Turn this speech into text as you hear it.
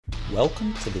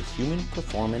Welcome to the Human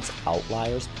Performance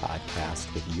Outliers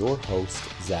podcast with your host,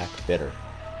 Zach Bitter.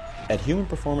 At Human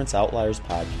Performance Outliers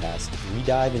podcast, we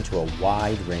dive into a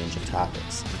wide range of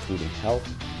topics, including health,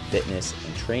 fitness,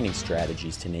 and training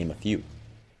strategies to name a few.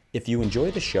 If you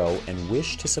enjoy the show and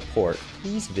wish to support,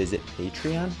 please visit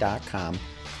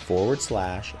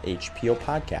patreon.com/HPO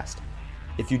podcast.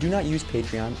 If you do not use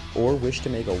Patreon or wish to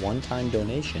make a one-time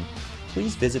donation,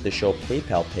 please visit the show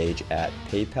PayPal page at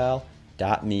paypal.me/HPO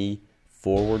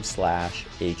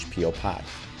pod.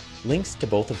 Links to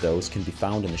both of those can be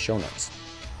found in the show notes.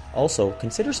 Also,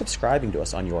 consider subscribing to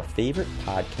us on your favorite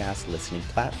podcast listening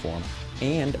platform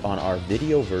and on our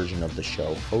video version of the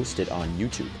show hosted on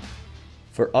YouTube.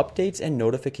 For updates and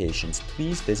notifications,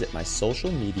 please visit my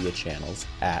social media channels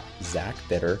at Zach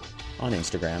Bitter on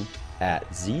Instagram, at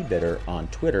ZBitter on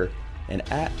Twitter, and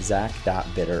at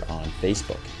Zach.Bitter on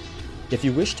Facebook. If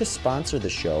you wish to sponsor the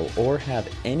show or have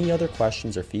any other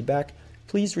questions or feedback,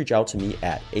 please reach out to me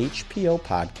at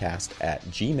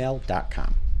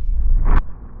hpopodcast@gmail.com.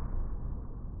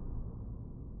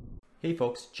 Hey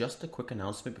folks, just a quick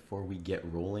announcement before we get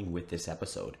rolling with this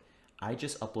episode. I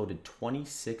just uploaded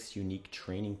 26 unique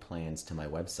training plans to my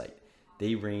website.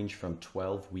 They range from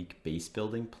 12-week base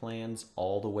building plans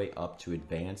all the way up to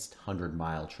advanced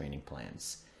 100-mile training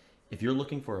plans. If you're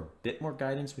looking for a bit more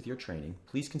guidance with your training,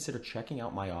 please consider checking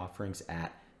out my offerings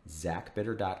at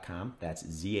zachbitter.com. That's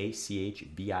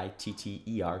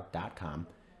ZACHBITTER.com.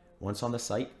 Once on the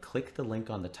site, click the link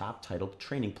on the top titled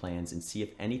Training Plans and see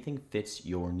if anything fits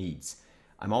your needs.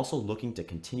 I'm also looking to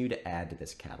continue to add to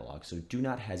this catalog, so do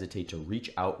not hesitate to reach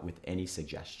out with any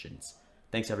suggestions.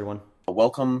 Thanks, everyone.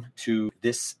 Welcome to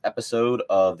this episode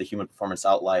of the Human Performance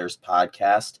Outliers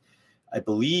podcast. I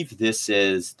believe this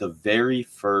is the very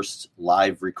first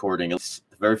live recording. It's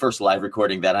the very first live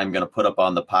recording that I'm going to put up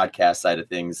on the podcast side of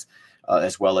things,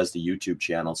 as well as the YouTube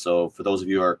channel. So for those of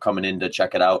you who are coming in to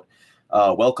check it out,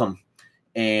 welcome.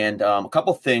 And a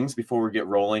couple things before we get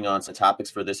rolling on some topics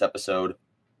for this episode.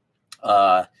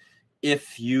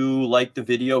 If you like the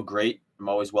video, great. I'm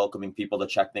always welcoming people to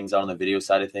check things out on the video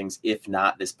side of things. If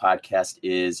not, this podcast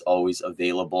is always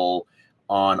available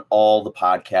on all the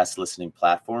podcast listening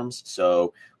platforms.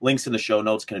 So links in the show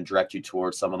notes can direct you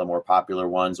towards some of the more popular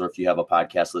ones, or if you have a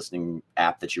podcast listening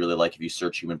app that you really like, if you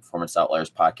search Human Performance Outliers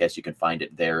podcast, you can find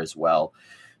it there as well.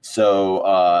 So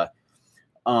a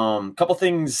couple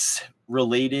things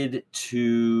related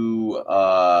to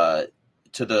the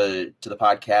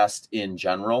podcast in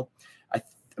general.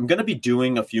 I'm going to be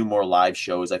doing a few more live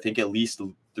shows, I think at least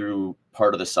through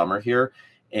part of the summer here.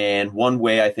 And one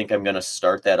way I think I'm going to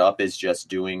start that up is just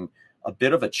doing a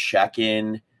bit of a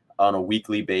check-in on a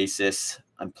weekly basis.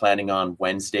 I'm planning on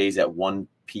Wednesdays at 1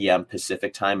 p.m.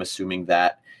 Pacific time, assuming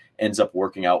that ends up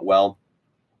working out well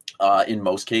in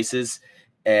most cases,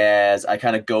 as I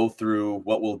kind of go through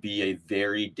what will be a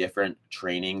very different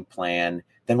training plan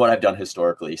than what I've done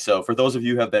historically. So for those of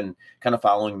you who have been kind of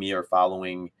following me or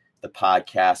following the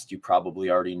podcast, you probably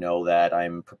already know that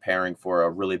I'm preparing for a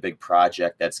really big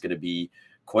project that's going to be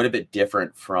quite a bit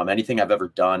different from anything I've ever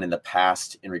done in the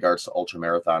past in regards to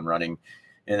ultramarathon running.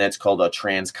 And that's called a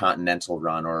transcontinental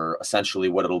run, or essentially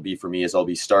what it'll be for me is I'll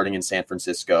be starting in San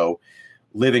Francisco,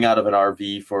 living out of an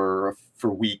RV for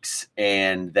weeks,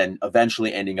 and then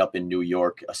eventually ending up in New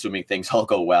York, assuming things all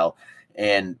go well.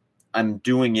 And I'm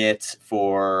doing it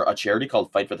for a charity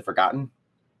called Fight for the Forgotten.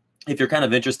 If you're kind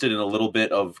of interested in a little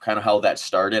bit of kind of how that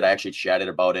started, I actually chatted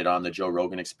about it on the Joe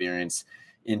Rogan Experience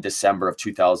in December of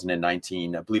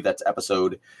 2019. I believe that's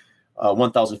episode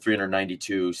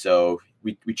 1392. So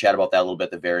we chat about that a little bit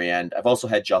at the very end. I've also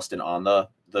had Justin on the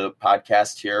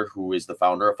podcast here, who is the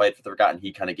founder of Fight for the Forgotten.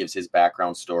 He kind of gives his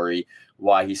background story,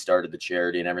 why he started the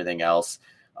charity and everything else.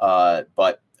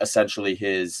 But essentially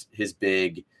his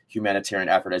big humanitarian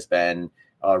effort has been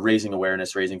raising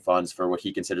awareness, raising funds for what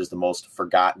he considers the most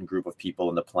forgotten group of people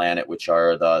on the planet, which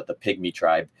are the Pygmy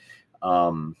tribe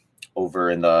over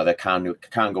in the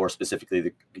Congo, or specifically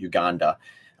the Uganda.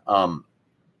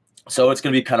 So it's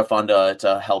going to be kind of fun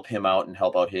to help him out and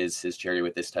help out his charity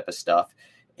with this type of stuff.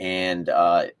 And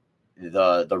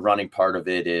the running part of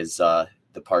it is the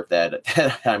part that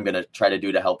I'm going to try to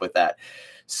do to help with that.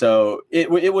 So it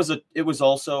was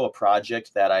also a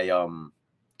project that I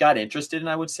got interested in,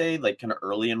 I would say, like kind of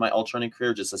early in my ultra running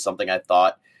career, just as something I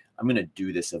thought I'm going to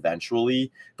do this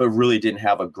eventually, but really didn't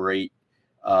have a great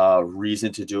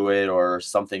reason to do it or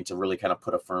something to really kind of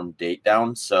put a firm date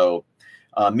down. So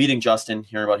meeting Justin,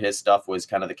 hearing about his stuff was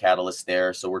kind of the catalyst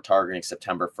there. So we're targeting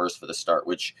September 1st for the start,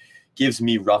 which gives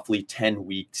me roughly 10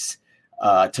 weeks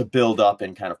to build up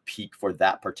and kind of peak for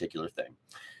that particular thing.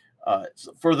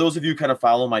 So for those of you who kind of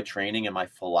follow my training and my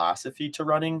philosophy to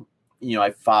running,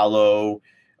 I follow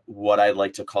what I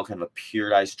like to call kind of a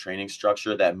periodized training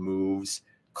structure that moves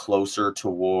closer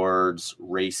towards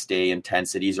race day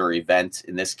intensities, or event,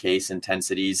 in this case,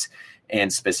 intensities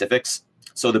and specifics.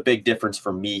 So the big difference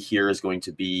for me here is going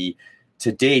to be,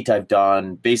 to date, I've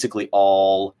done basically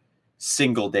all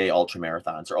single day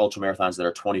ultramarathons, or ultramarathons that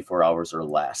are 24 hours or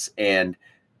less. And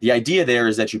the idea there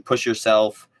is that you push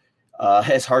yourself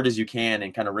as hard as you can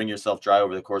and kind of wring yourself dry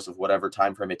over the course of whatever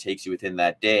time frame it takes you within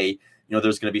that day.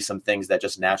 There's going to be some things that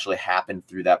just naturally happen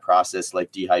through that process,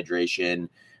 like dehydration,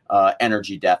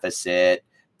 energy deficit,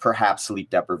 perhaps sleep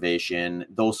deprivation,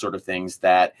 those sort of things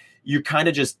that you kind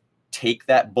of just take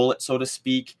that bullet, so to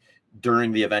speak,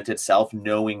 during the event itself,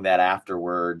 knowing that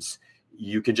afterwards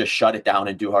you can just shut it down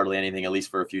and do hardly anything, at least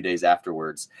for a few days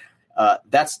afterwards.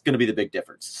 That's going to be the big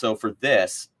difference. So for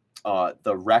this,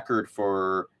 the record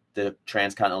for the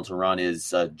Transcontinental Run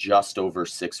is just over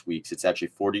 6 weeks. It's actually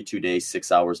 42 days,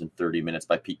 6 hours and 30 minutes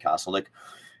by Pete Kostelnick.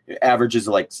 It averages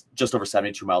like just over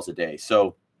 72 miles a day.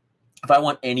 So if I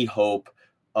want any hope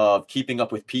of keeping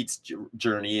up with Pete's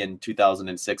journey in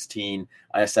 2016,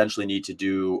 I essentially need to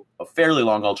do a fairly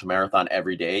long ultramarathon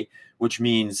every day, which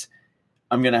means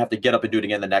I'm going to have to get up and do it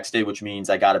again the next day, which means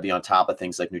I got to be on top of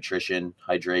things like nutrition,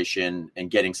 hydration, and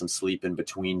getting some sleep in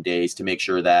between days to make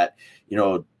sure that,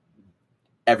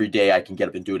 every day I can get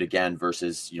up and do it again,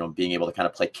 versus, being able to kind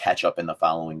of play catch up in the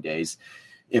following days,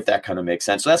 if that kind of makes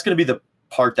sense. So that's going to be the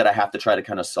part that I have to try to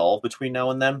kind of solve between now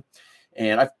and then.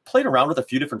 And I've played around with a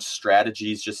few different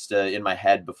strategies just in my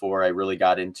head before I really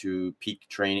got into peak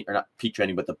training, or not peak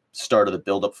training, but the start of the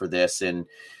buildup for this. And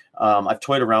I've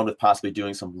toyed around with possibly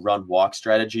doing some run-walk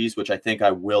strategies, which I think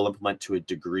I will implement to a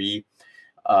degree.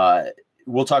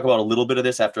 We'll talk about a little bit of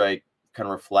this after I kind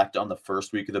of reflect on the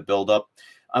first week of the buildup.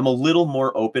 I'm a little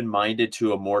more open-minded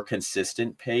to a more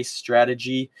consistent pace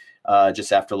strategy,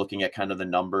 just after looking at kind of the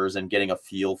numbers and getting a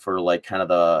feel for like kind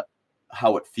of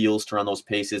how it feels to run those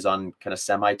paces on kind of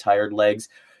semi-tired legs.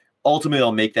 Ultimately,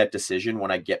 I'll make that decision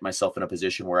when I get myself in a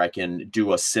position where I can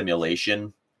do a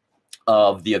simulation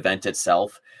of the event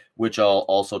itself, which I'll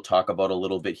also talk about a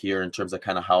little bit here in terms of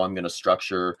kind of how I'm going to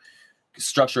structure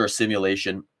a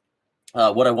simulation.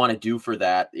 What I want to do for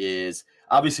that is,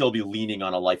 obviously I'll be leaning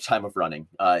on a lifetime of running.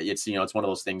 It's one of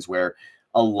those things where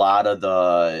a lot of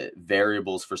the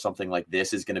variables for something like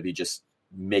this is going to be just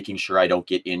making sure I don't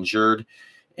get injured.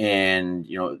 And,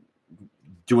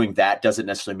 doing that doesn't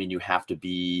necessarily mean you have to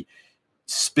be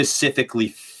specifically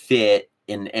fit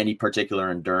in any particular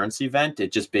endurance event.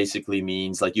 It just basically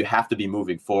means like you have to be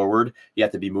moving forward. You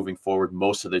have to be moving forward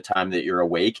most of the time that you're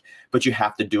awake, but you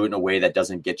have to do it in a way that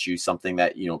doesn't get you something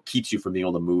that, keeps you from being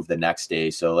able to move the next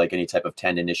day. So like any type of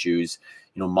tendon issues,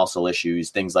 muscle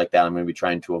issues, things like that, I'm going to be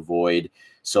trying to avoid,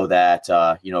 so that,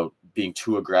 being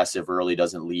too aggressive early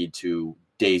doesn't lead to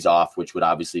days off, which would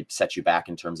obviously set you back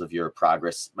in terms of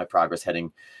my progress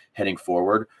heading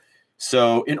forward.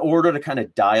 So in order to kind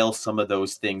of dial some of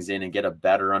those things in and get a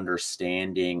better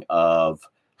understanding of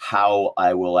how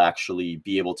I will actually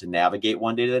be able to navigate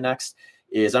one day to the next,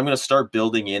 is I'm going to start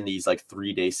building in these like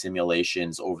 3-day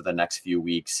simulations over the next few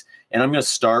weeks. And I'm going to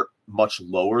start much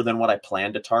lower than what I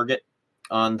plan to target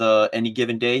on any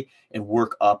given day, and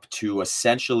work up to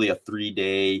essentially a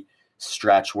 3-day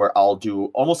stretch where I'll do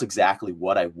almost exactly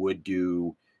what I would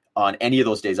do on any of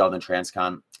those days other than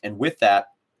Transcon. And with that,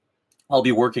 I'll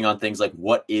be working on things like,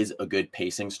 what is a good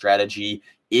pacing strategy?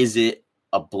 Is it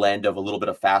a blend of a little bit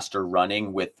of faster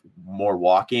running with more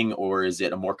walking, or is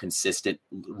it a more consistent,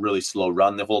 really slow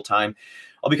run the whole time?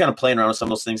 I'll be kind of playing around with some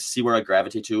of those things, see where I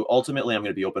gravitate to. Ultimately, I'm going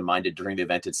to be open-minded during the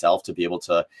event itself to be able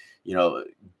to,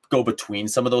 go between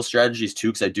some of those strategies too,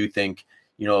 because I do think,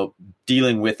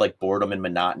 dealing with like boredom and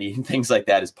monotony and things like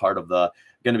that is going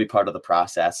to be part of the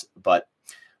process. But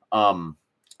a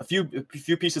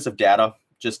few pieces of data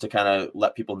just to kind of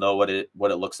let people know what it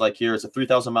looks like here. It's a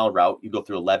 3,000-mile route. You go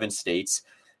through 11 states.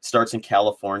 Starts in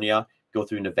California, go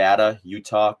through Nevada,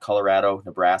 Utah, Colorado,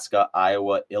 Nebraska,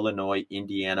 Iowa, Illinois,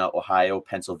 Indiana, Ohio,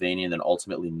 Pennsylvania, and then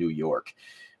ultimately New York.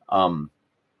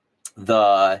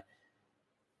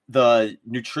 The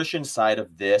nutrition side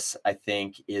of this, I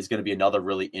think, is going to be another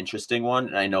really interesting one.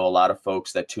 And I know a lot of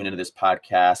folks that tune into this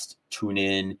podcast tune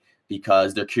in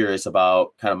because they're curious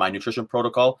about kind of my nutrition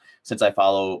protocol, since I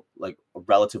follow like a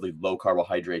relatively low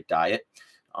carbohydrate diet.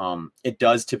 It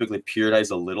does typically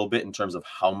periodize a little bit in terms of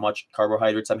how much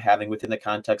carbohydrates I'm having within the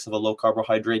context of a low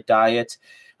carbohydrate diet.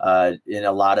 And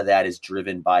a lot of that is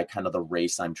driven by kind of the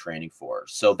race I'm training for.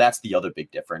 So that's the other big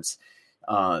difference.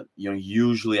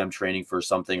 Usually I'm training for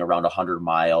something around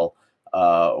 100-mile,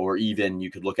 or even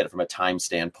you could look at it from a time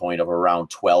standpoint of around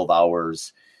 12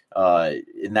 hours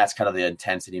And that's kind of the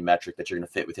intensity metric that you're going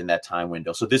to fit within that time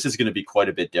window. So this is going to be quite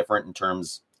a bit different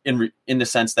in the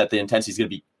sense that the intensity is going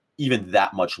to be even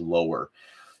that much lower.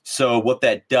 So what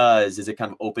that does is it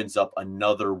kind of opens up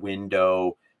another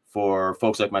window for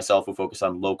folks like myself who focus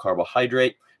on low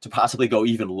carbohydrate to possibly go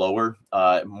even lower,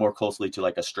 more closely to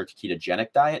like a strict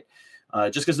ketogenic diet,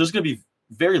 just because there's going to be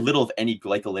very little of any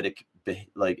glycolytic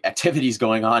activities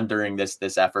going on during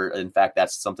this effort. In fact,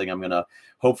 that's something I'm going to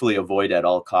hopefully avoid at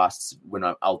all costs when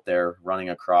I'm out there running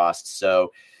across.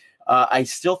 So I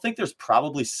still think there's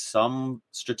probably some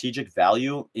strategic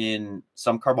value in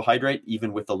some carbohydrate,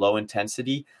 even with the low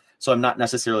intensity. So I'm not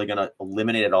necessarily going to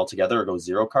eliminate it altogether or go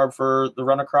zero carb for the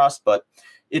run across, but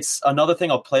it's another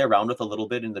thing I'll play around with a little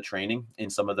bit in the training, in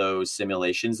some of those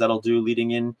simulations that I'll do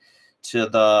leading into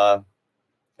the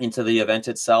event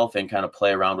itself, and kind of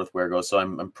play around with where it goes. So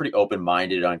I'm pretty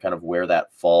open-minded on kind of where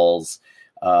that falls.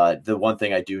 The one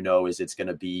thing I do know is it's going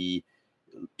to be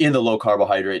in the low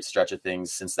carbohydrate stretch of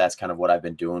things, since that's kind of what I've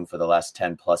been doing for the last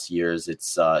 10 plus years.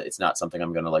 It's not something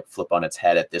I'm going to like flip on its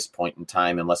head at this point in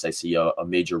time, unless I see a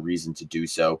major reason to do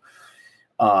so.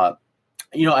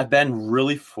 I've been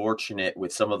really fortunate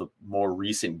with some of the more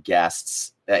recent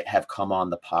guests that have come on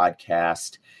the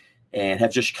podcast and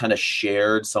have just kind of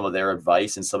shared some of their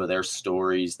advice and some of their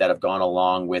stories that have gone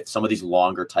along with some of these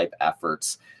longer type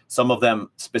efforts. Some of them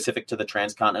specific to the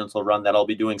transcontinental run that I'll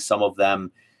be doing, some of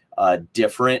them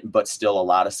different, but still a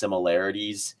lot of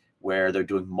similarities, where they're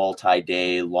doing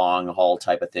multi-day long haul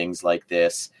type of things like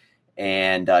this,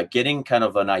 and getting kind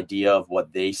of an idea of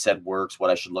what they said works, what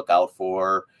I should look out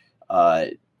for,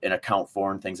 and account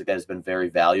for, and things like that has been very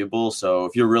valuable. So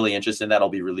if you're really interested in that, I'll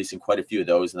be releasing quite a few of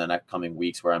those in the next coming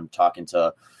weeks, where I'm talking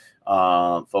to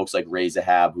folks like Ray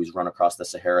Zahab, who's run across the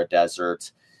Sahara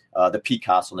Desert. The Pete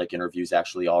Kostelnick interview is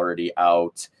actually already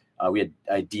out. We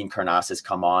had Dean Karnazes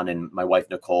come on, and my wife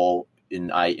Nicole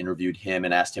and I interviewed him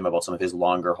and asked him about some of his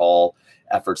longer haul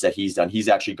efforts that he's done. He's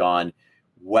actually gone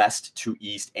west to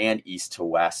east and east to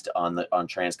west on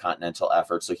transcontinental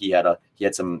efforts. So he had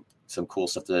some cool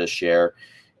stuff to share.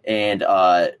 And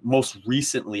most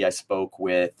recently, I spoke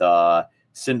with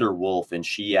Cinder Wolf, and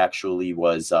she actually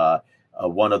was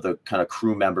one of the kind of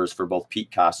crew members for both Pete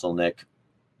Kostelnick,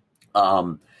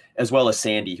 as well as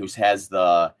Sandy, who has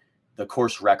the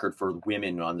course record for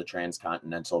women on the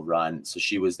transcontinental run. So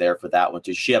she was there for that one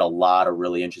too. She had a lot of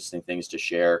really interesting things to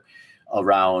share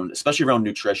especially around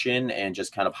nutrition and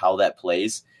just kind of how that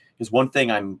plays. Because one thing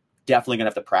I'm definitely going to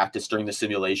have to practice during the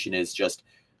simulation is just,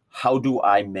 how do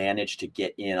I manage to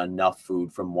get in enough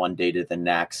food from one day to the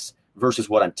next versus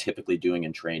what I'm typically doing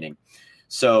in training?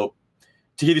 So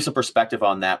to give you some perspective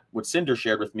on that, what Cinder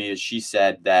shared with me is she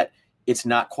said that it's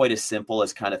not quite as simple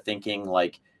as kind of thinking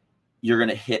like you're going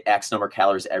to hit X number of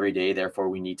calories every day, therefore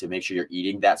we need to make sure you're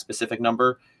eating that specific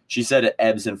number. She said it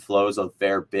ebbs and flows a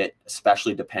fair bit,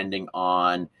 especially depending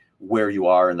on where you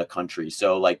are in the country.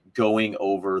 So like going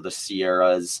over the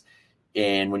Sierras,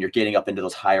 and when you're getting up into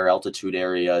those higher altitude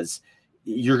areas,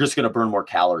 you're just going to burn more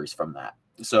calories from that.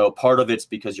 So part of it's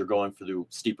because you're going through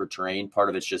steeper terrain. Part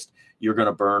of it's just you're going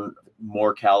to burn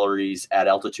more calories at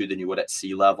altitude than you would at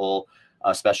sea level,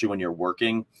 especially when you're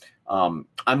working. I'm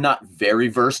not very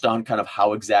versed on kind of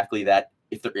how exactly that,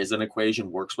 if there is an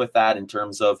equation, works with that in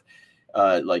terms of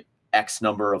like X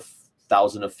number of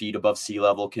thousand of feet above sea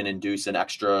level can induce an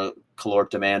extra caloric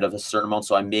demand of a certain amount.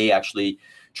 So I may actually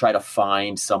try to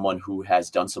find someone who has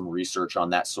done some research on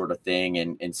that sort of thing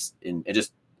and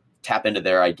just tap into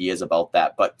their ideas about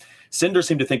that. But Cinder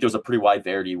seemed to think there was a pretty wide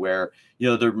variety where,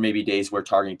 there may be days where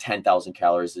targeting 10,000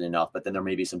 calories is enough, but then there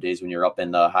may be some days when you're up in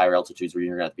the higher altitudes where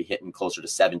you're going to have to be hitting closer to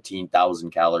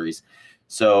 17,000 calories.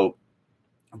 So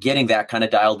getting that kind of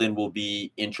dialed in will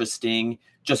be interesting,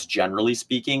 just generally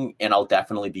speaking. And I'll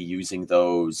definitely be using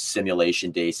those simulation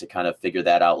days to kind of figure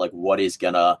that out. Like what is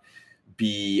going to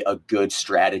be a good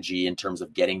strategy in terms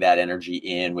of getting that energy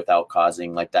in without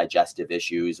causing like digestive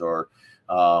issues or,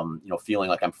 feeling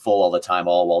like I'm full all the time,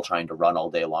 all while trying to run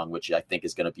all day long, which I think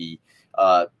is going to be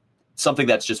something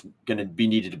that's just going to be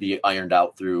needed to be ironed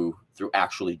out through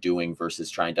actually doing versus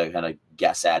trying to kind of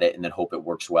guess at it and then hope it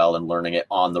works well and learning it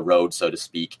on the road, so to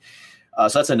speak.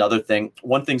 So that's another thing.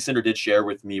 One thing Cinder did share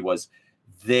with me was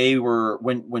they were,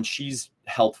 when she's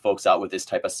helped folks out with this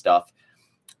type of stuff,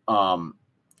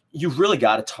 you've really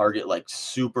got to target like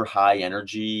super high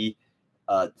energy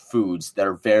foods that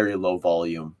are very low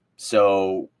volume.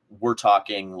 So we're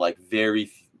talking like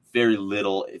very, very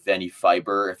little, if any,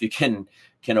 fiber. If you can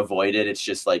avoid it, it's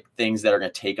just like things that are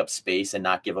going to take up space and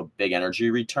not give a big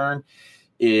energy return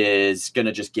is going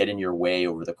to just get in your way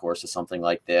over the course of something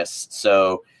like this.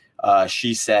 So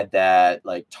she said that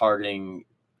like targeting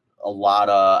a lot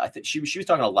of, I think she was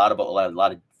talking a lot about a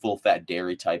lot of full fat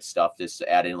dairy type stuff, just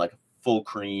adding like full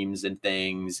creams and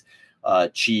things,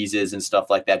 cheeses and stuff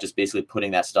like that, just basically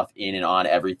putting that stuff in and on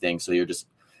everything. So you're just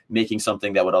making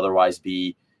something that would otherwise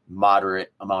be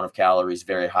moderate amount of calories,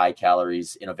 very high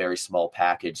calories in a very small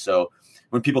package. So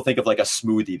when people think of like a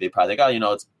smoothie, they probably think,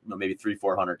 oh, it's maybe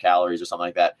 300-400 calories or something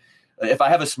like that. If I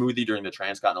have a smoothie during the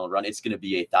transcontinental run, it's going to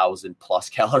be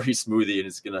 1,000+ calorie smoothie, and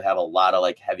it's going to have a lot of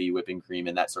like heavy whipping cream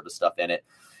and that sort of stuff in it,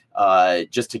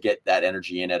 just to get that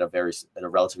energy in at a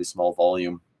relatively small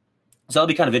volume. So that'll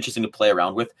be kind of interesting to play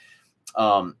around with.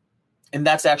 And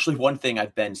that's actually one thing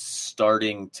I've been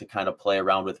starting to kind of play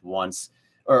around with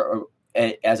or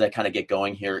as I kind of get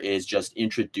going here, is just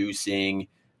introducing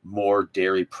more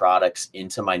dairy products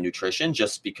into my nutrition,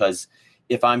 just because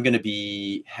if I'm going to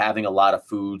be having a lot of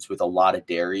foods with a lot of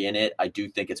dairy in it, I do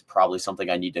think it's probably something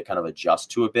I need to kind of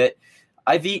adjust to a bit.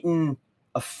 I've eaten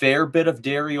a fair bit of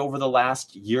dairy over the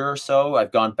last year or so.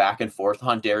 I've gone back and forth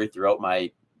on dairy throughout my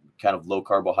kind of low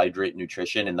carbohydrate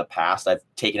nutrition. In the past, I've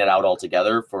taken it out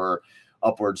altogether for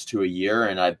upwards to a year,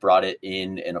 and I've brought it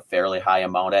in a fairly high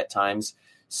amount at times.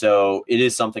 So it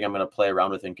is something I'm going to play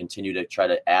around with and continue to try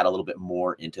to add a little bit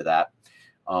more into that.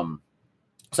 So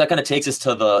that kind of takes us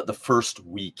to the first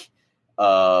week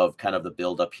of kind of the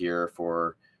buildup here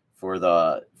for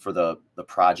the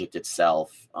project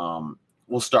itself.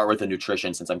 We'll start with the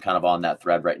nutrition, since I'm kind of on that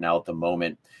thread right now at the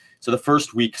moment. So the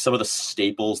first week, some of the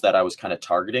staples that I was kind of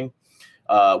targeting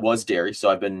was dairy. So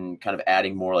I've been kind of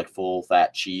adding more like full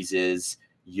fat cheeses,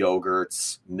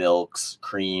 yogurts, milks,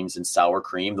 creams, and sour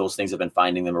cream. Those things have been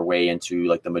finding their way into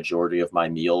like the majority of my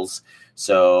meals.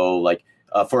 So like,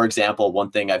 for example, one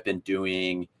thing I've been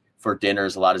doing for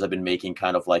dinners a lot is I've been making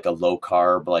kind of like a low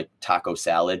carb, like taco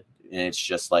salad. And it's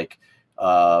just like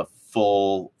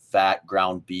full fat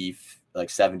ground beef, like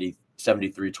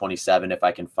 73.27 if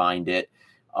I can find it,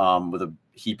 with a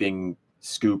heaping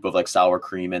scoop of like sour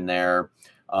cream in there,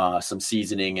 some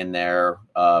seasoning in there,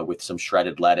 with some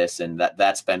shredded lettuce. And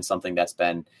that's been something that's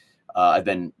been, I've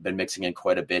been mixing in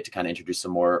quite a bit to kind of introduce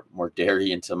some more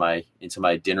dairy into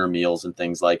my dinner meals and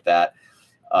things like that.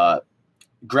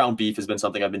 Ground beef has been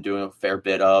something I've been doing a fair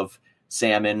bit of.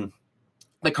 Salmon.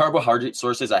 The carbohydrate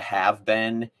sources I have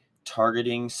been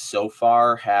targeting so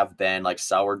far have been like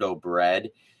sourdough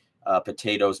bread,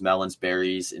 potatoes, melons,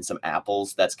 berries, and some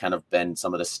apples. That's kind of been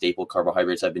some of the staple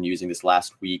carbohydrates I've been using this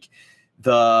last week.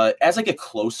 As I get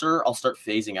closer, I'll start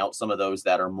phasing out some of those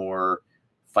that are more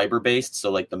fiber-based.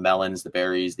 So like the melons, the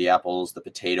berries, the apples, the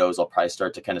potatoes, I'll probably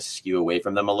start to kind of skew away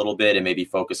from them a little bit and maybe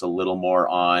focus a little more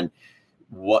on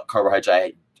what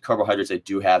carbohydrates I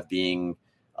do have being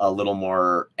a little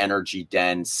more energy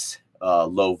dense,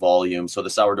 low volume. So the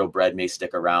sourdough bread may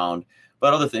stick around,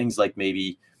 but other things like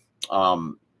maybe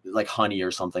like honey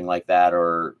or something like that,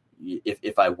 or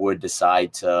if I would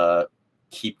decide to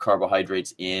keep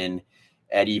carbohydrates in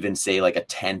at even say like a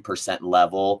 10%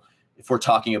 level, if we're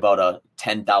talking about a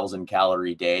 10,000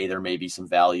 calorie day, there may be some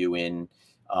value in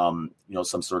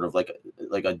some sort of like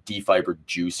a defibered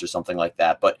juice or something like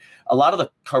that. But a lot of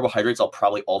the carbohydrates I'll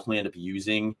probably ultimately end up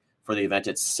using for the event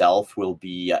itself will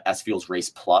be S Fuels Race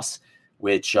Plus,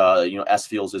 which, S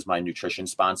Fuels is my nutrition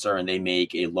sponsor, and they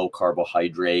make a low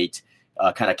carbohydrate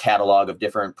kind of catalog of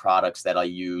different products that I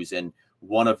use. And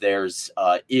one of theirs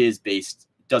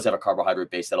does have a carbohydrate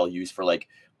base that I'll use for like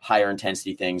higher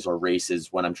intensity things or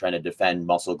races when I'm trying to defend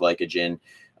muscle glycogen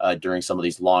during some of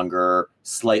these longer,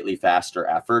 slightly faster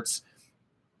efforts.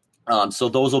 So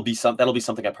that'll be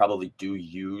something I probably do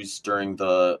use during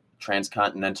the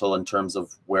transcontinental in terms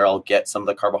of where I'll get some of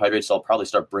the carbohydrates. So I'll probably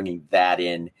start bringing that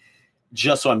in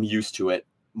just so I'm used to it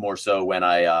more so when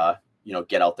I,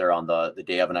 get out there on the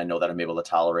day of, and I know that I'm able to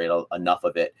tolerate enough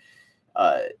of it.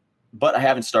 But I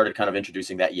haven't started kind of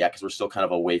introducing that yet because we're still kind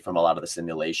of away from a lot of the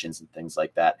simulations and things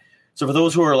like that. So for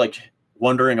those who are like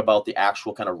wondering about the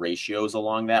actual kind of ratios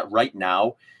along that right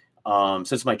now,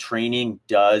 since my training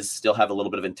does still have a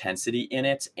little bit of intensity in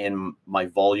it and my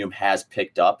volume has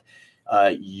picked up,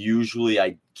 usually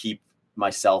I keep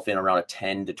myself in around a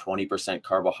 10 to 20%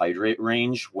 carbohydrate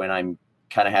range when I'm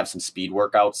kind of have some speed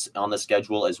workouts on the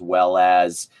schedule as well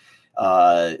as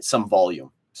some volume.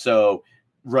 So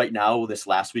right now, this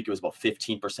last week, it was about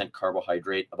 15%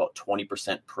 carbohydrate, about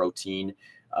 20% protein,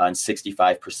 and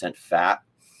 65% fat.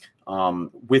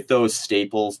 With those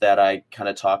staples that I kind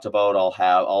of talked about,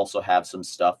 I'll also have some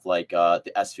stuff like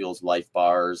the S Fuels Life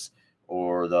Bars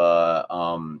or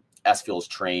the S Fuels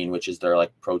Train, which is their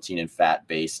like protein and fat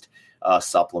based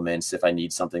supplements. If I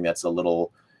need something that's a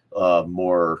little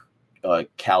more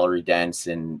calorie dense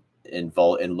and in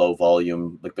low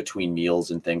volume, like between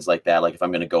meals and things like that, like if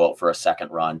I'm going to go out for a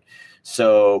second run.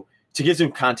 So to give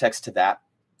some context to that,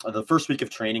 the first week of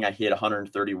training, I hit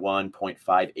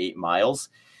 131.58 miles,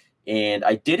 and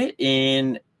I did it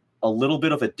in a little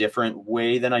bit of a different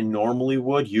way than I normally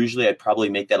would. Usually I'd probably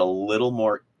make that a little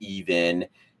more even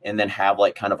and then have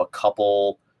like kind of a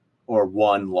couple or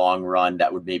one long run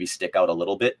that would maybe stick out a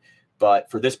little bit. But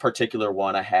for this particular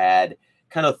one, I had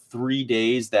kind of 3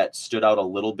 days that stood out a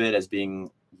little bit as being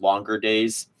longer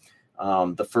days.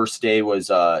 The first day was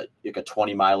like a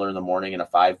 20 miler in the morning and a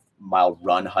 5-mile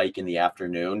run hike in the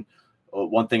afternoon.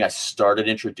 One thing I started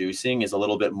introducing is a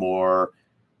little bit more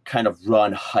kind of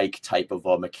run hike type of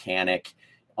a mechanic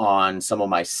on some of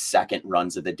my second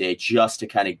runs of the day, just to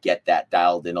kind of get that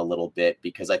dialed in a little bit,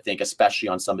 because I think especially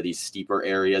on some of these steeper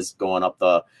areas going up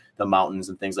the mountains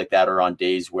and things like that, or on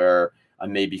days where I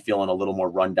may be feeling a little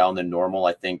more run down than normal,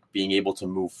 I think being able to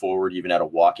move forward even at a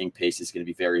walking pace is going to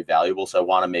be very valuable. So I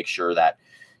want to make sure that,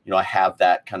 I have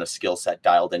that kind of skill set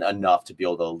dialed in enough to be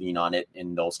able to lean on it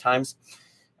in those times.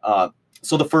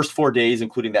 So the first 4 days,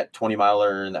 including that 20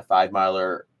 miler and that 5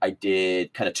 miler, I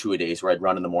did kind of 2 a days where I'd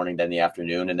run in the morning, then the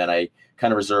afternoon. And then I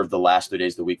kind of reserved the last 3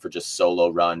 days of the week for just solo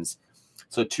runs.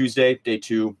 So Tuesday, day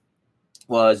 2,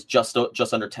 was just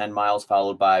under 10 miles,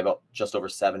 followed by about just over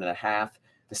 7.5.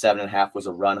 The 7.5 was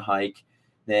a run hike.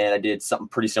 Then I did something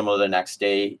pretty similar the next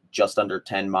day, just under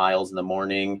 10 miles in the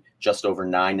morning, just over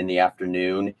 9 in the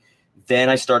afternoon. Then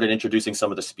I started introducing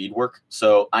some of the speed work.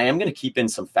 So I am going to keep in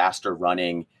some faster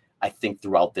running, I think,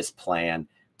 throughout this plan,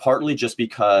 partly just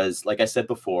because, like I said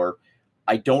before,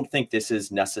 I don't think this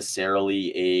is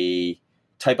necessarily a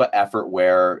type of effort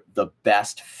where the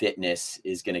best fitness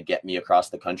is going to get me across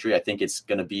the country. I think it's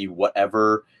going to be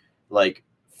whatever like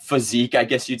physique, I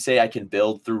guess you'd say, I can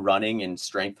build through running and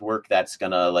strength work that's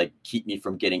going to like keep me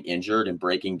from getting injured and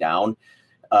breaking down.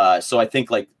 So I think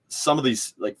like some of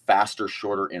these like faster,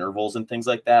 shorter intervals and things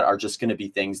like that are just going to be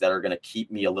things that are going to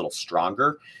keep me a little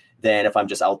stronger than if I'm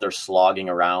just out there slogging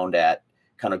around at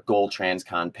kind of goal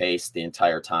transcon pace the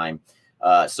entire time.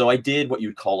 So I did what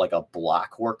you'd call like a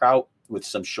block workout with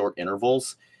some short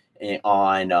intervals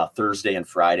on Thursday and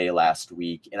Friday last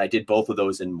week. And I did both of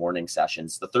those in morning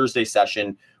sessions. The Thursday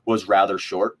session was rather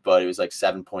short, but it was like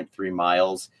 7.3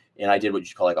 miles. And I did what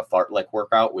you call like a fartlek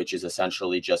workout, which is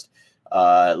essentially just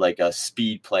like a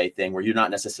speed play thing where you're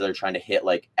not necessarily trying to hit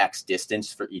like X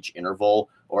distance for each interval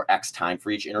or X time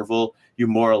for each interval. You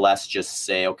more or less just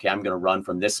say, okay, I'm going to run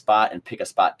from this spot and pick a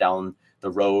spot down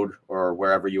the road or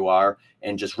wherever you are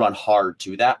and just run hard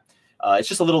to that. It's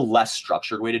just a little less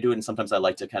structured way to do it. And sometimes I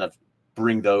like to kind of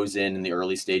bring those in the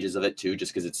early stages of it too,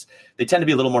 just because they tend to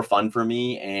be a little more fun for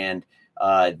me. And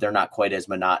they're not quite as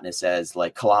monotonous as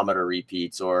like kilometer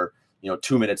repeats or,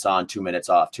 2 minutes on, 2 minutes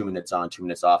off, 2 minutes on, 2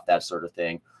 minutes off, that sort of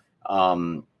thing.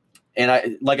 And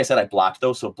like I said, I blocked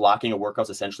those. So blocking a workout is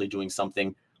essentially doing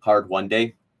something hard one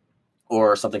day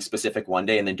or something specific one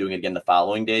day and then doing it again the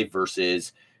following day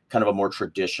versus kind of a more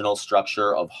traditional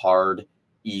structure of hard,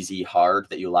 easy, hard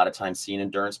that you a lot of times see in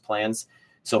endurance plans.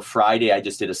 So Friday, I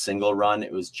just did a single run.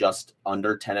 It was just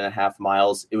under 10.5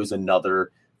 miles. It was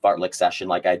another fartlek session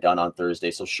like I'd done on Thursday.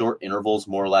 So short intervals,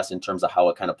 more or less, in terms of how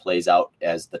it kind of plays out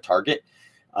as the target.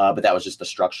 But that was just the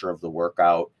structure of the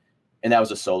workout. And that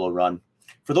was a solo run.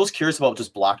 For those curious about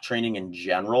just block training in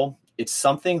general, it's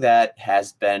something that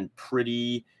has been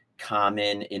pretty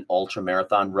common in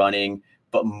ultramarathon running,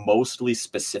 but mostly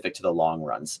specific to the long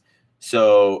runs.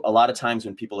 So a lot of times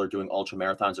when people are doing ultra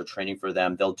marathons or training for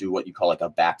them, they'll do what you call like a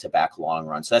back-to-back long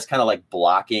run. So that's kind of like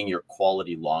blocking your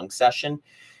quality long session.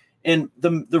 And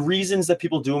the reasons that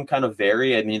people do them kind of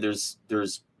vary. I mean,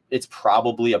 it's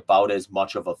probably about as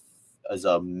much of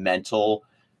a mental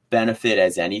benefit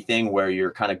as anything, where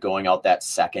you're kind of going out that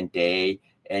second day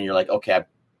and you're like, okay, I've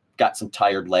got some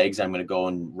tired legs. I'm going to go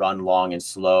and run long and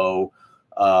slow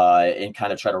and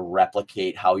kind of try to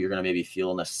replicate how you're going to maybe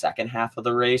feel in the second half of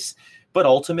the race. But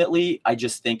ultimately, I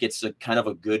just think it's a kind of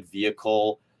a good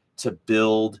vehicle to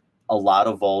build a lot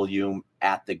of volume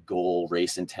at the goal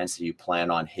race intensity you plan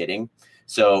on hitting.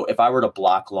 So if I were to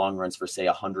block long runs for, say,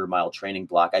 100-mile training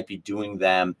block, I'd be doing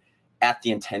them at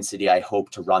the intensity I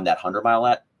hope to run that 100-mile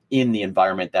at in the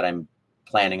environment that I'm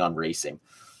planning on racing.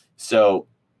 So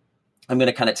I'm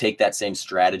going to kind of take that same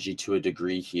strategy to a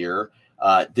degree here.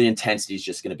 The intensity is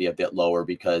just going to be a bit lower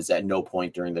because at no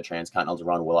point during the Transcontinental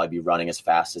run will I be running as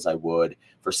fast as I would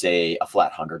for, say, a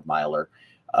flat 100-miler.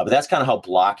 But that's kind of how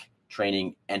block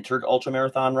training entered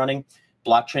ultramarathon running.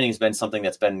 Block training has been something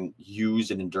that's been used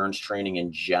in endurance training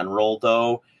in general,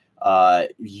 though,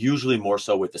 usually more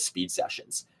so with the speed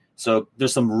sessions. So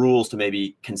there's some rules to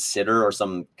maybe consider, or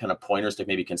some kind of pointers to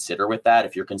maybe consider with that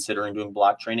if you're considering doing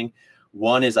block training.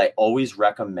 One is I always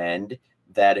recommend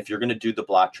that if you're going to do the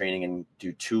block training and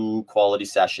do 2 quality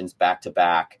sessions back to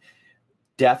back,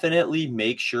 definitely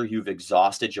make sure you've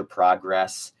exhausted your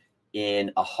progress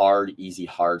in a hard, easy,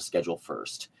 hard schedule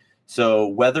first. So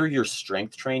whether you're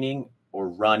strength training or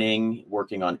running,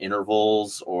 working on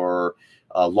intervals or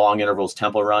long intervals,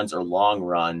 tempo runs, or long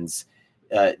runs,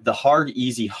 the hard,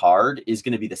 easy, hard is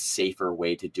going to be the safer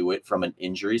way to do it from an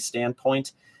injury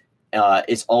standpoint.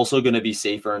 It's also going to be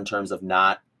safer in terms of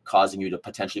not causing you to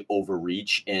potentially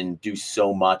overreach and do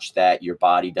so much that your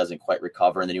body doesn't quite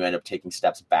recover, and then you end up taking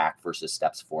steps back versus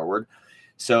steps forward.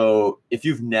 So if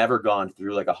you've never gone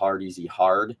through like a hard, easy,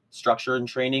 hard structure in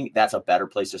training, that's a better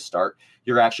place to start.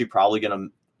 You're actually probably going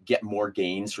to get more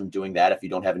gains from doing that if you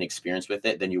don't have any experience with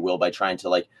it than you will by trying to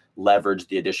like leverage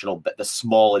the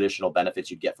small additional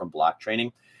benefits you get from block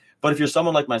training. But if you're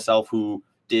someone like myself who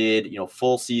did,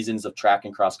 full seasons of track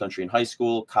and cross country in high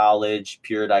school, college,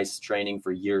 period ice training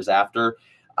for years after,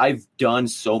 I've done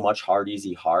so much hard,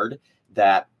 easy, hard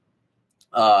that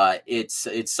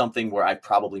it's something where I've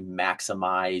probably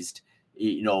maximized,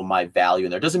 my value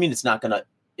in there. Doesn't mean it's not going to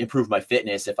improve my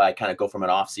fitness if I kind of go from an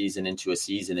off season into a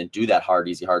season and do that hard,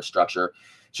 easy, hard structure.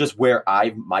 It's just where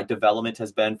my development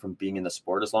has been from being in the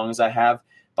sport as long as I have.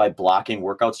 By blocking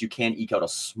workouts, you can eke out a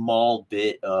small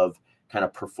bit of kind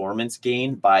of performance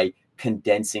gain by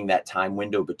condensing that time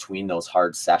window between those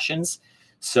hard sessions.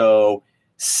 So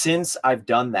since I've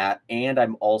done that, and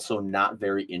I'm also not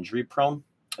very injury prone,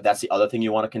 that's the other thing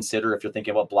you want to consider if you're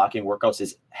thinking about blocking workouts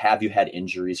is, have you had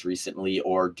injuries recently,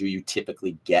 or do you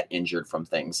typically get injured from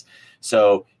things?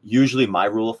 So usually my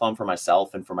rule of thumb for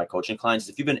myself and for my coaching clients is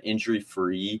if you've been injury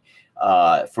free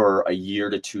for a year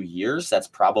to 2 years, that's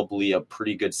probably a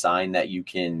pretty good sign that you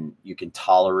can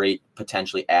tolerate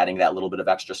potentially adding that little bit of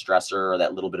extra stressor or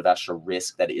that little bit of extra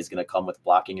risk that is going to come with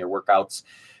blocking your workouts.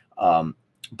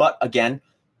 But again,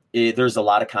 there's a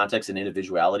lot of context and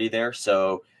individuality there.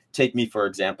 So take me, for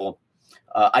example,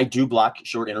 I do block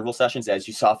short interval sessions, as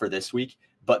you saw for this week,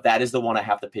 but that is the one I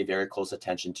have to pay very close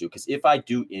attention to, because if I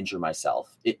do injure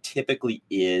myself, it typically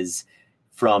is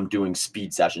from doing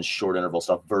speed sessions, short interval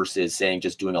stuff, versus saying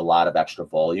just doing a lot of extra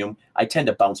volume. I tend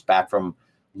to bounce back from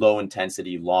low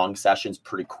intensity, long sessions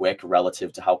pretty quick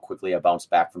relative to how quickly I bounce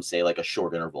back from, say, like a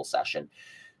short interval session.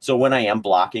 So when I am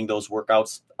blocking those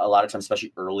workouts, a lot of times,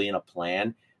 especially early in a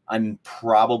plan, I'm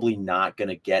probably not going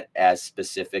to get as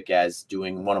specific as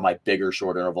doing one of my bigger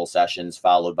short interval sessions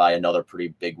followed by another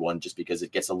pretty big one, just because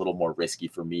it gets a little more risky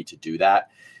for me to do that.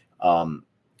 And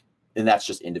that's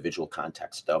just individual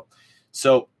context though.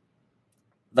 So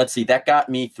let's see, that got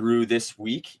me through this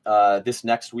week. This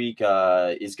next week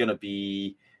is going to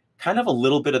be kind of a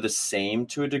little bit of the same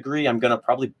to a degree. I'm going to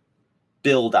probably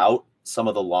build out some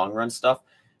of the long run stuff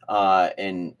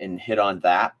and hit on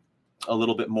that a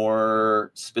little bit more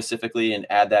specifically and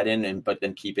add that in, but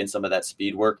then keep in some of that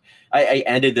speed work. I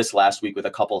ended this last week with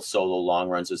a couple of solo long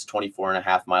runs. It was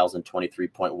 24.5 miles and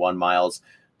 23.1 miles,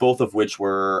 both of which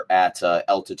were at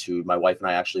altitude. My wife and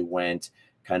I actually went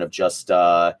kind of just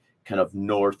kind of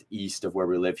northeast of where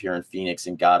we live here in Phoenix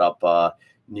and got up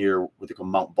near what they call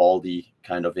Mount Baldy,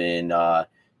 kind of in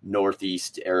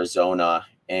northeast Arizona.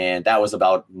 And that was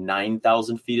about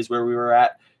 9,000 feet is where we were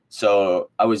at.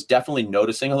 So I was definitely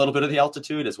noticing a little bit of the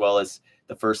altitude, as well as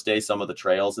the first day, some of the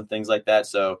trails and things like that.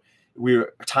 So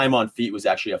time on feet was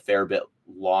actually a fair bit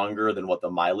longer than what the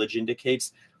mileage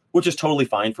indicates, which is totally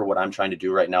fine for what I'm trying to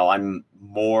do right now. I'm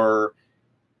more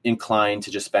inclined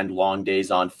to just spend long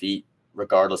days on feet,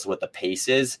 regardless of what the pace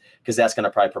is, because that's going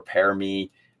to probably prepare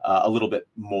me a little bit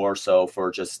more so for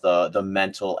just the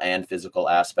mental and physical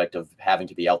aspect of having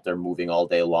to be out there moving all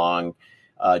day long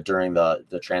during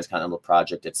the Transcontinental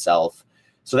Project itself.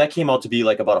 So that came out to be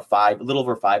like about a little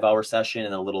over 5 hour session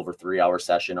and a little over 3 hour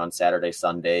session on Saturday,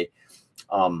 Sunday.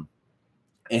 And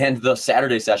the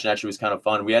Saturday session actually was kind of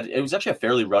fun. It was actually a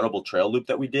fairly runnable trail loop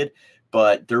that we did,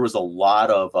 but there was a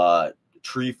lot of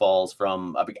tree falls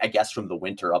from, I guess, from the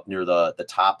winter up near the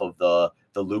top of the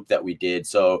loop that we did.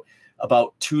 So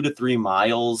about 2 to 3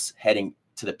 miles heading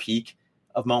to the peak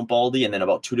of Mount Baldy, and then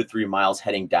about 2 to 3 miles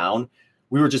heading down.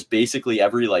 We were just basically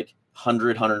every like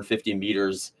 100, 150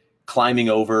 meters climbing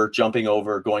over, jumping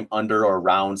over, going under or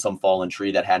around some fallen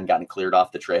tree that hadn't gotten cleared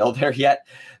off the trail there yet.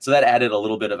 So that added a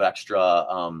little bit of extra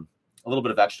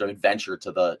adventure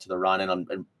to the run,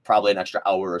 and probably an extra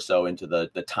hour or so into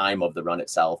the time of the run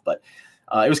itself. But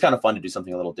it was kind of fun to do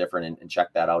something a little different and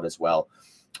check that out as well.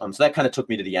 So that kind of took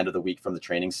me to the end of the week from the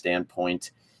training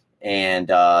standpoint. And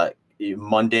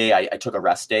Monday, I took a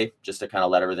rest day just to kind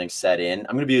of let everything set in.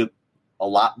 I'm going to be a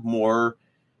lot more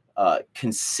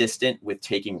consistent with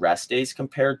taking rest days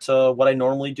compared to what I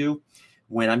normally do.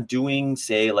 When I'm doing,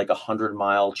 say, like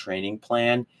 100-mile training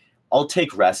plan, I'll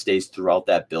take rest days throughout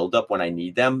that buildup when I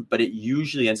need them, but it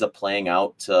usually ends up playing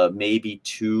out to maybe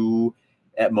 2,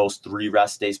 at most 3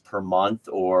 rest days per month,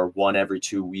 or 1 every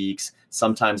 2 weeks.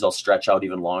 Sometimes I'll stretch out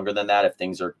even longer than that if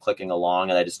things are clicking along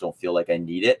and I just don't feel like I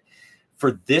need it.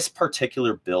 For this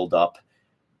particular buildup,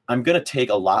 I'm going to take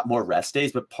a lot more rest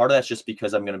days, but part of that's just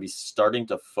because I'm going to be starting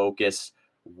to focus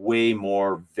way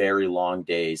more very long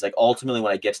days. Like ultimately,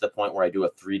 when I get to the point where I do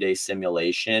a 3-day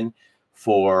simulation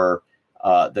for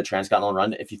the Transcontinental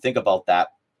Run, if you think about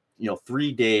that,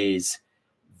 3 days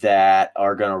that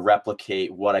are going to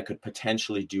replicate what I could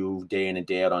potentially do day in and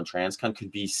day out on Transcon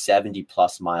could be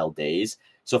 70+ mile days.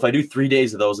 So if I do 3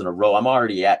 days of those in a row, I'm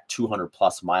already at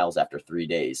 200+ miles after 3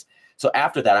 days. So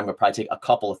after that, I'm going to probably take a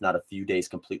couple, if not a few days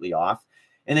completely off.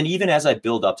 And then even as I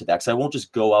build up to that, because I won't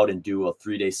just go out and do a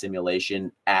 3-day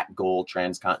simulation at goal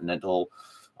Transcontinental,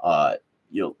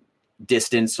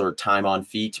 distance or time on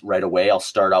feet right away. I'll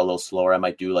start out a little slower. I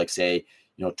might do like, say,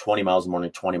 20 miles in the morning,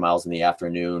 20 miles in the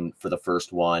afternoon for the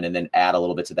first one, and then add a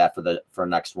little bit to that for the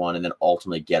next one, and then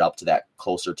ultimately get up to that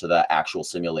closer to the actual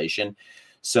simulation.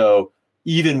 So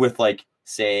even with like,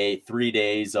 say, 3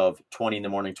 days of 20 in the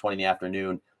morning, 20 in the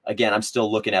afternoon, again, I'm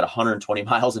still looking at 120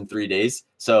 miles in 3 days.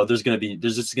 So there's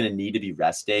just going to need to be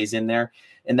rest days in there.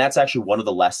 And that's actually one of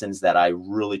the lessons that I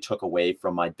really took away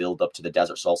from my build up to the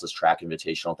Desert Solstice Track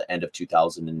Invitational at the end of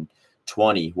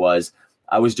 2020 was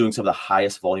I was doing some of the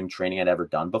highest volume training I'd ever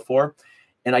done before.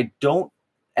 And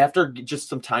after just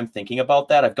some time thinking about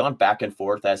that, I've gone back and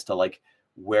forth as to like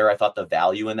where I thought the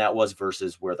value in that was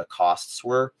versus where the costs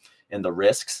were and the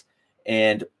risks.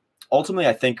 And ultimately,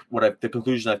 I think the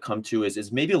conclusion I've come to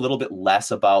is maybe a little bit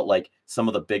less about like some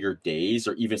of the bigger days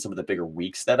or even some of the bigger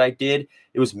weeks that I did.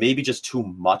 It was maybe just too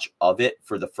much of it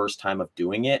for the first time of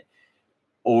doing it.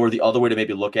 Or the other way to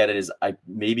maybe look at it is I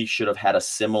maybe should have had a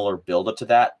similar buildup to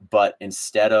that, but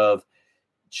instead of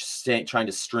trying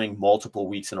to string multiple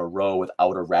weeks in a row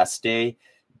without a rest day,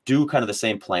 do kind of the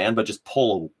same plan, but just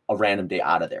pull a random day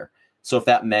out of there. So if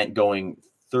that meant going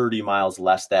 30 miles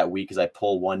less that week, as I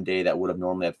pull one day that would have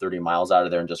normally had 30 miles out of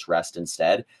there and just rest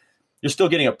instead, you're still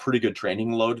getting a pretty good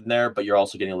training load in there, but you're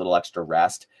also getting a little extra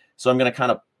rest. So I'm going to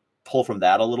kind of pull from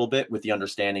that a little bit with the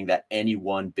understanding that any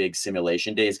one big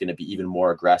simulation day is going to be even more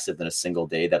aggressive than a single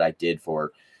day that I did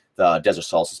for the Desert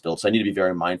Solstice build. So I need to be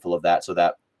very mindful of that so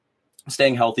that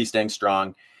staying healthy, staying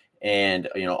strong, and,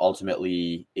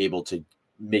 ultimately able to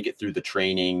make it through the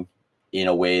training in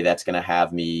a way that's going to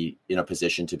have me in a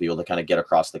position to be able to kind of get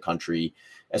across the country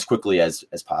as quickly as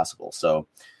possible. So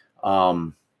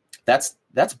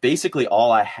that's basically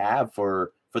all I have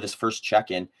for this first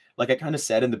check-in. Like I kind of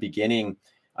said in the beginning,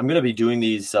 I'm going to be doing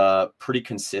these pretty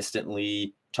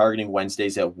consistently, targeting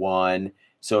Wednesdays at 1.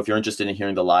 So if you're interested in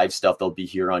hearing the live stuff, they'll be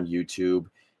here on YouTube.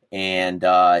 And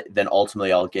then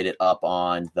ultimately I'll get it up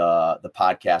on the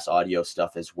podcast audio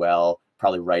stuff as well,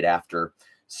 probably right after.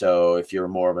 So if you're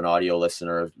more of an audio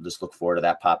listener, just look forward to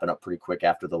that popping up pretty quick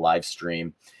after the live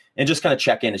stream. And just kind of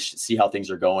check in and see how things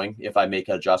are going. If I make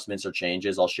adjustments or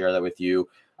changes, I'll share that with you.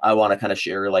 I want to kind of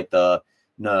share like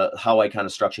how I kind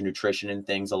of structure nutrition and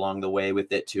things along the way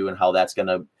with it too, and how that's going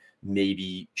to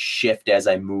maybe shift as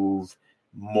I move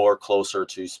more closer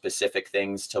to specific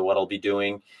things to what I'll be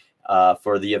doing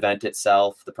for the event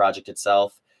itself, the project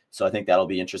itself. So I think that'll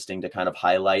be interesting to kind of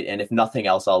highlight. And if nothing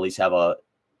else, I'll at least have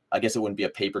I guess it wouldn't be a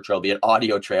paper trail, it'll be an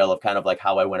audio trail of kind of like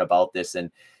how I went about this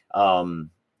and,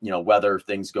 whether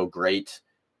things go great,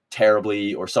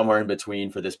 terribly, or somewhere in between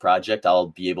for this project, I'll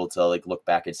be able to like look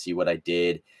back and see what I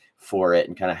did for it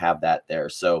and kind of have that there.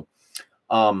 So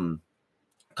a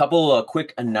couple of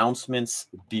quick announcements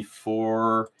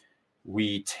before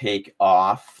we take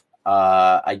off.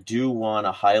 I do want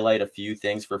to highlight a few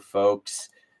things for folks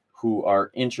who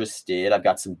are interested. I've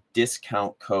got some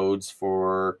discount codes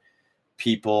for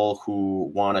people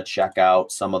who want to check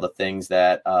out some of the things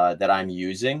that I'm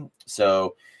using.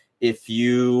 So if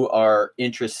you are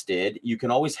interested, you can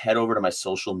always head over to my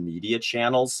social media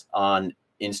channels. On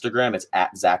Instagram, it's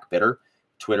at Zach Bitter.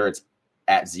 Twitter, it's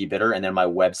at ZBitter. And then my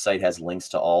website has links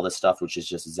to all this stuff, which is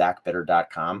just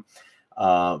zachbitter.com.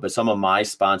 But some of my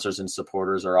sponsors and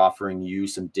supporters are offering you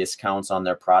some discounts on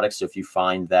their products. So if you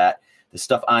find that the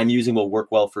stuff I'm using will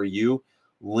work well for you,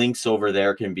 links over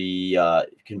there can be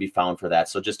found for that.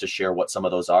 So just to share what some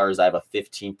of those are is I have a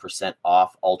 15%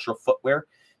 off Ultra Footwear.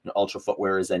 Ultra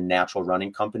Footwear is a natural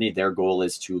running company. Their goal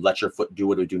is to let your foot do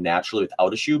what it would do naturally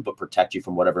without a shoe, but protect you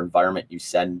from whatever environment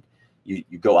you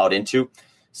go out into.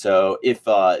 So if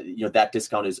that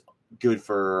discount is good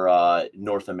for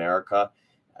North America.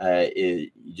 You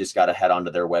just got to head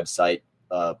onto their website.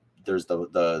 There's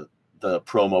the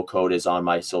promo code is on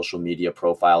my social media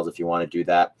profiles if you want to do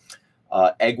that.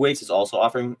 Egg Weights is also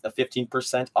offering a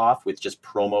 15% off with just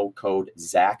promo code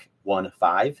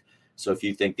ZACH15. So if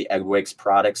you think the Egg Weights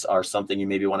products are something you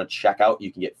maybe want to check out,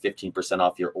 you can get 15%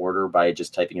 off your order by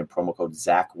just typing in promo code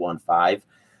ZACH15.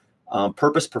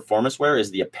 Purpose Performance Wear is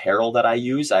the apparel that I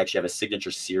use. I actually have a signature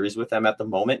series with them at the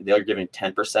moment. They're giving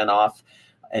 10% off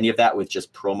any of that with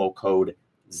just promo code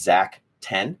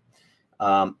ZACH10.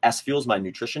 S-Fuel is my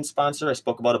nutrition sponsor. I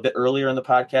spoke about a bit earlier in the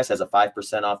podcast, has a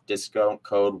 5% off discount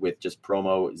code with just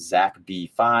promo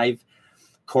ZACHB5.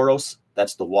 Coros,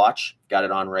 that's the watch. Got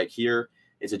it on right here.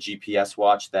 It's a GPS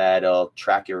watch that'll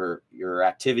track your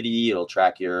activity. It'll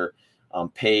track your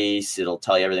pace. It'll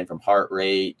tell you everything from heart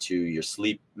rate to your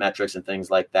sleep metrics and things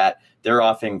like that. They're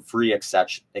offering free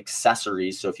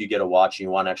accessories. So if you get a watch and you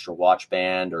want an extra watch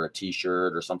band or a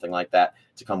t-shirt or something like that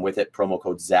to come with it, promo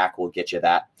code ZACH will get you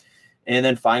that. And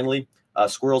then finally,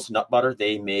 Squirrel's Nut Butter,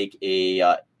 they make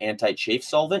a anti-chafe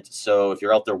solvent. So if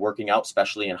you're out there working out,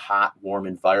 especially in hot, warm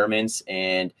environments,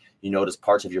 and you notice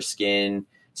parts of your skin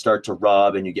start to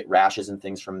rub and you get rashes and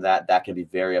things from that, that can be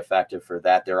very effective for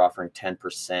that. They're offering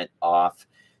 10% off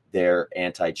their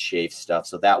anti-chafe stuff.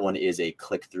 So that one is a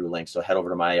click-through link. So head over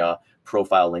to my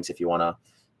profile links if you want to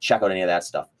check out any of that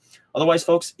stuff. Otherwise,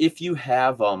 folks, if you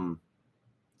have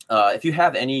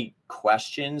any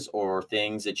questions or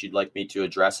things that you'd like me to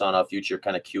address on a future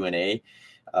kind of Q&A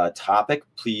topic,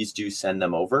 please do send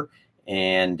them over,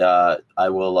 and I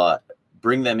will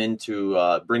bring them into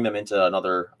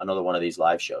another one of these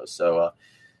live shows. So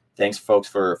thanks, folks,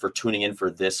 for tuning in for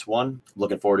this one.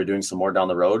 Looking forward to doing some more down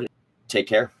the road. Take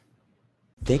care.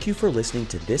 Thank you for listening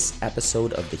to this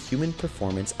episode of the Human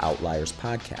Performance Outliers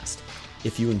podcast.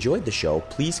 If you enjoyed the show,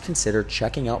 please consider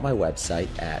checking out my website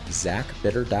at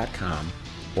zachbitter.com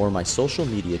or my social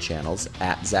media channels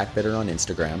at zachbitter on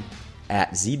Instagram,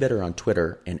 at zbitter on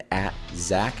Twitter, and at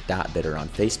zach.bitter on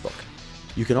Facebook.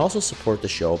 You can also support the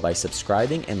show by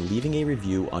subscribing and leaving a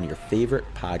review on your favorite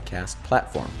podcast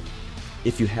platform.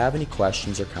 If you have any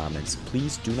questions or comments,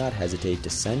 please do not hesitate to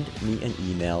send me an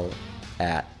email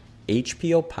at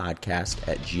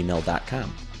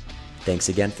hpopodcast@gmail.com. Thanks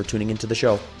again for tuning into the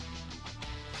show.